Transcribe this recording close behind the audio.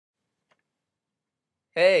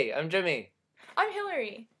Hey, I'm Jimmy. I'm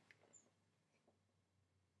Hillary.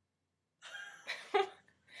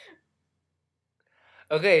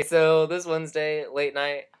 Okay, so this Wednesday, late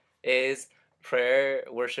night, is prayer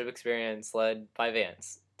worship experience led by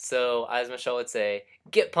Vance. So, as Michelle would say,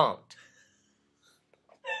 get pumped.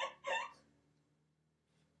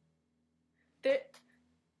 There,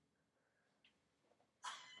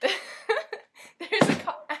 there's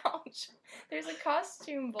a ouch. There's a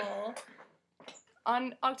costume ball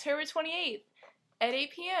on October 28th at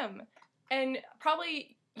 8 p.m. And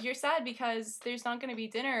probably you're sad because there's not going to be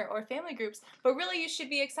dinner or family groups, but really you should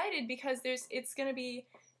be excited because it's going to be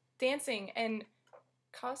dancing and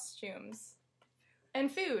costumes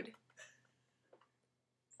and food.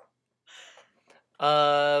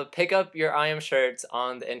 Pick up your I am shirts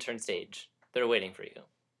on the intern stage. They're waiting for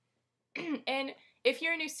you. And if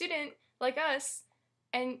you're a new student like us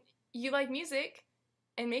and you like music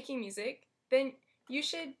and making music, then you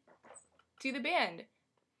should do the band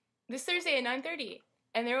this Thursday at 9:30,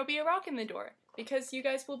 and there will be a rock in the door because you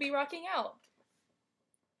guys will be rocking out.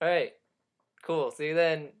 Alright, cool. See you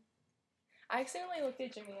then. I accidentally looked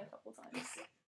at Jimmy a couple times.